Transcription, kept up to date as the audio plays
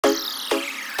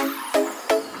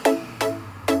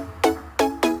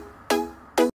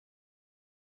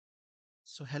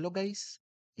So hello guys,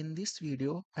 in this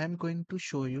video I am going to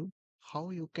show you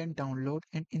how you can download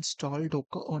and install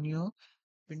Docker on your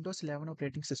Windows 11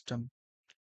 operating system.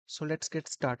 So let's get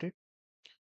started.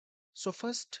 So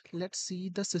first let's see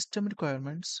the system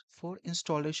requirements for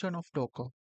installation of Docker.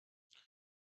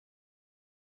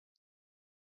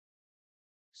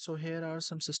 So here are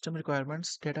some system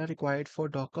requirements that are required for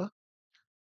Docker.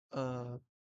 Uh,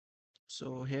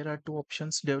 so here are two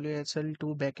options,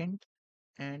 WSL2 backend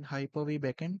and Hyper-V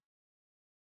backend.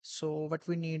 So what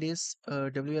we need is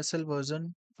WSL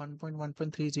version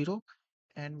 1.1.30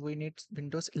 and we need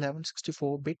Windows 11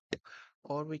 64-bit,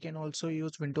 or we can also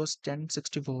use Windows 10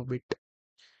 64-bit.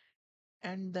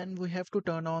 And then we have to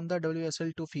turn on the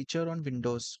WSL2 feature on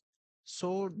Windows.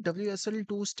 So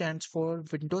WSL2 stands for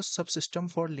Windows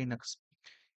Subsystem for Linux.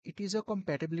 It is a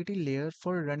compatibility layer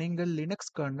for running a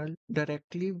Linux kernel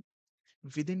directly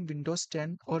within Windows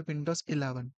 10 or Windows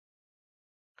 11.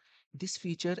 This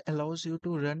feature allows you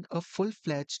to run a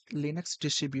full-fledged Linux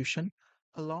distribution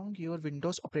along your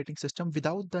Windows operating system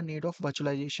without the need of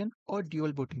virtualization or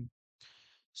dual booting.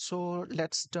 So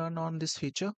let's turn on this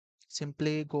feature.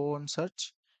 Simply go on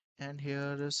search and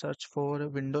here search for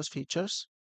Windows features.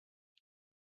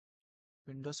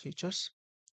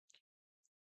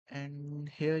 And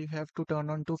here you have to turn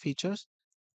on two features.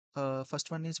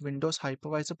 First one is Windows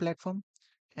Hypervisor Platform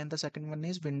and the second one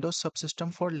is Windows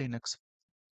Subsystem for Linux.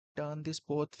 Turn these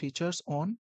both features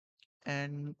on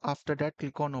and after that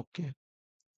click on OK.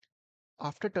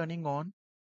 After turning on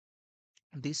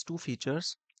these two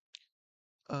features,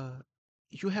 uh,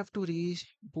 you have to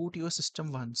reboot your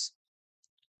system once.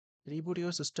 Reboot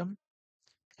your system,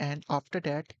 and after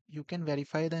that, you can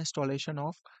verify the installation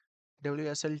of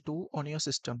WSL2 on your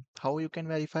system. How you can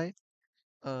verify?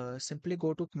 Simply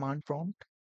go to command prompt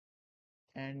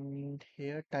and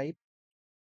here type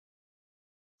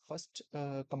first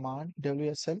command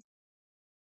WSL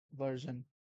version.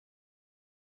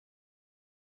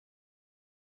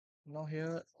 Now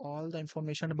here all the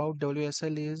information about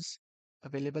WSL is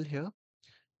available here.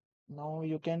 Now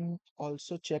you can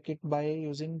also check it by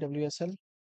using WSL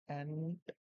and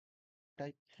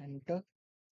type enter.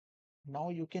 Now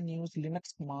you can use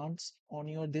Linux commands on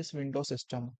your this Windows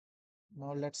system.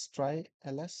 Now let's try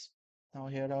ls. Now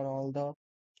here are all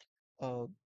the uh,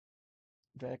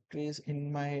 directories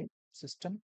in my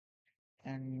system,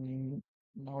 and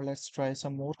now let's try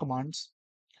some more commands.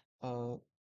 Uh,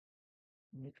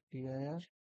 dir.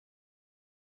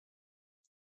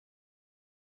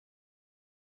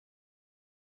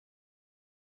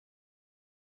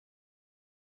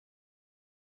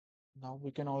 Now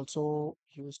we can also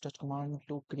use that command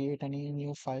to create any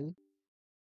new file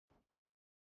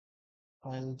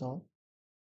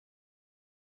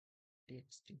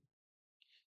txt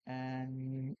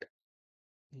and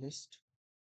list.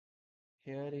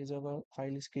 Here is our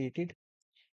file is created,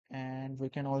 and we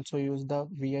can also use the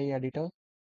vi editor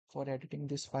for editing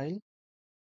this file.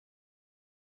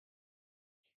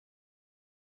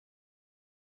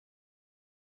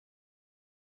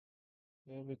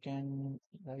 Where we can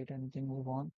write anything we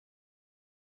want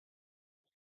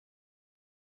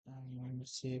and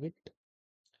save it.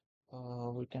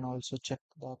 We can also check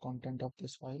the content of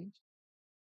this file.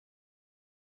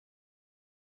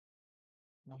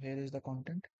 Now here is the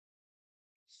content.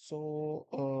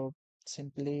 So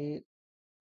simply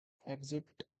exit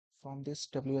from this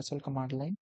WSL command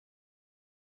line.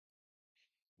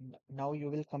 Now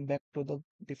you will come back to the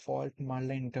default command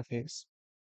line interface.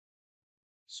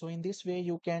 So in this way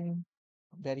you can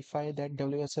verify that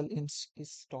WSL is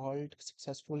installed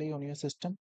successfully on your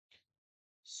system.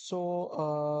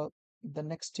 So the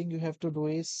next thing you have to do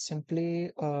is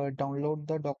simply download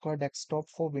the Docker desktop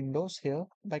for Windows here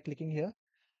by clicking here.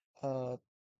 Uh,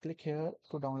 Click here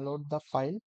to download the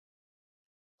file.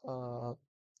 Uh,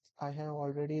 I have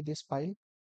already this file.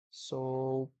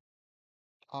 So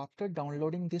after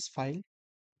downloading this file,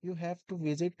 you have to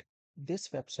visit this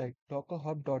website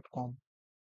dockerhub.com.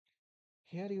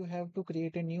 Here you have to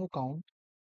create a new account.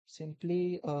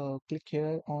 Simply click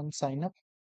here on sign up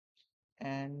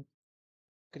and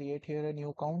create here a new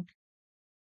account.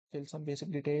 Fill some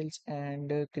basic details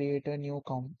and create a new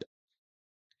account.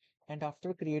 And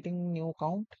after creating new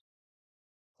account,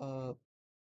 uh,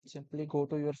 simply go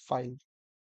to your file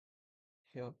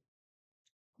here,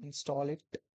 install it.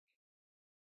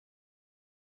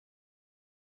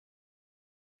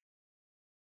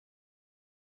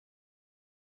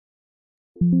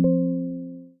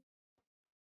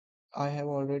 I have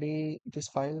already this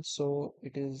file, so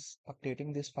it is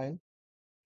updating this file.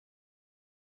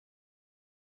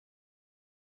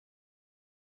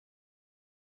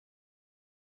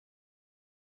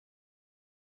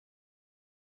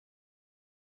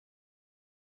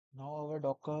 Now our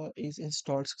Docker is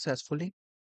installed successfully.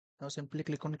 Now simply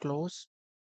click on close.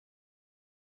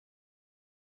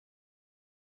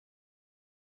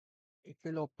 It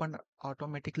will open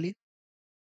automatically.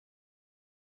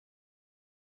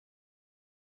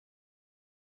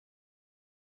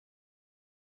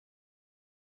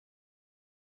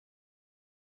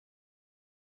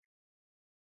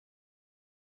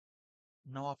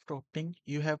 Now after opening,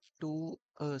 you have to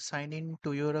sign in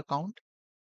to your account.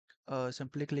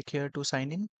 Simply click here to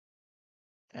sign in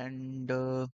and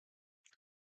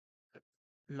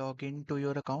log in to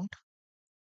your account.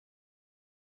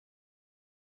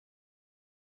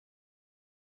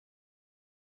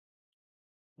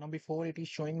 Now before it is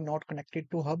showing not connected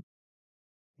to hub.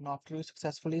 Now after you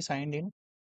successfully signed in,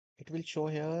 it will show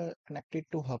here connected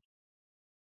to hub.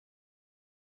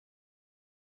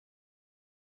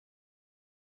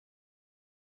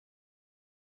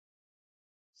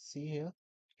 See here,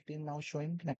 it is now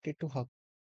showing connected to hub.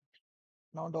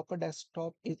 Now Docker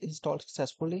desktop is installed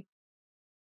successfully.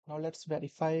 Now let's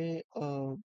verify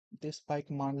this by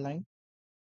command line.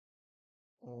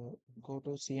 Go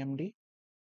to CMD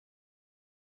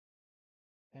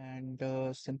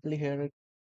and simply here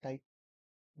type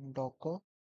Docker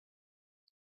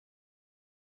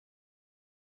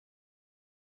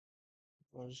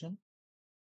version.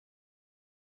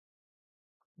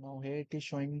 Now here it is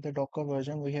showing the Docker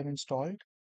version we have installed.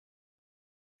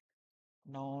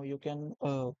 Now you can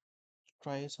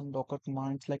try some Docker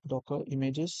commands like Docker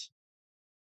images.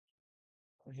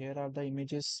 Here are the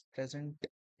images present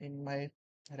in my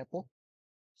repo.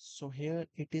 So here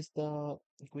it is the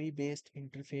GUI-based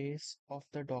interface of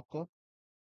the Docker.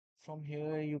 From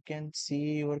here you can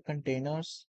see your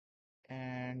containers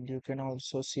and you can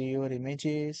also see your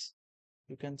images.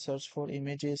 You can search for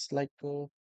images like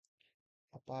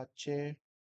Apache.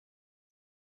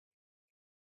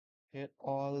 Here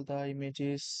all the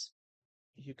images,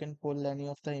 you can pull any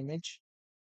of the image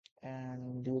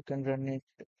and you can run it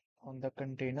on the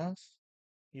containers.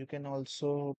 You can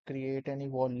also create any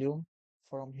volume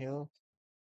from here.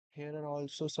 Here are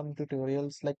also some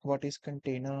tutorials like what is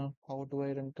container, how do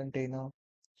I run container.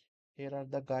 Here are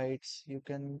the guides. You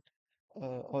can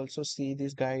also see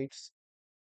these guides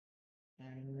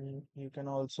and you can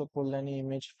also pull any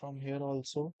image from here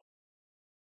also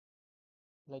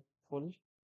like pull,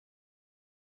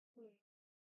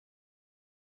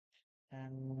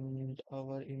 and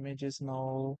our image is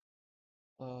now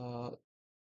uh,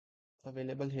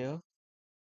 available here,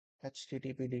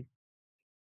 httpd,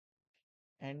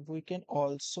 and we can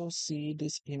also see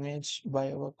this image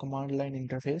by our command line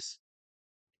interface.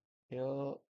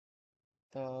 Here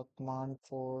the command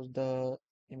for the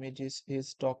images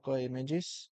is docker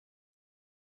images.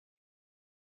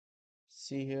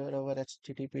 See here our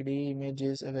httpd image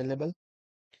is available,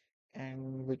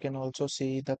 and we can also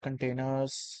see the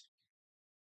containers,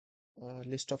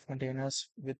 list of containers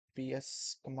with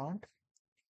ps command,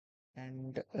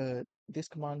 and this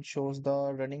command shows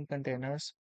the running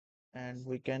containers, and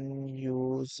we can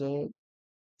use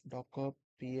docker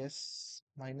ps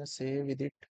 -a with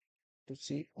it to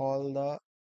see all the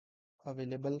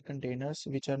available containers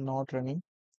which are not running.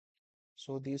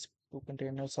 So these two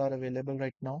containers are available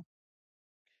right now,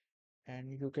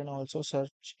 and you can also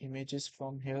search images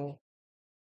from here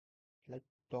like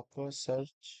docker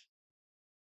search,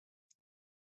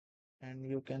 and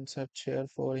you can search here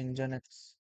for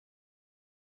nginx,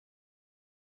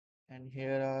 and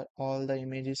here are all the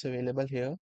images available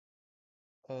here.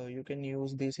 You can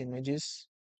use these images.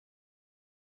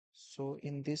 So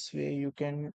in this way you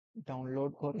can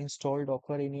download or install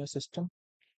docker in your system.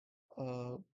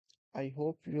 uh, I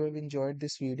hope you have enjoyed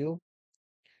this video,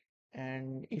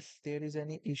 and if there is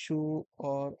any issue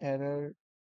or error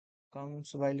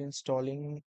comes while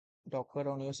installing docker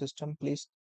on your system, please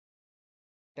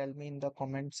tell me in the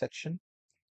comment section.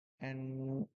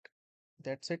 And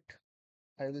that's it.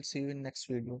 I will see you in next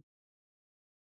video.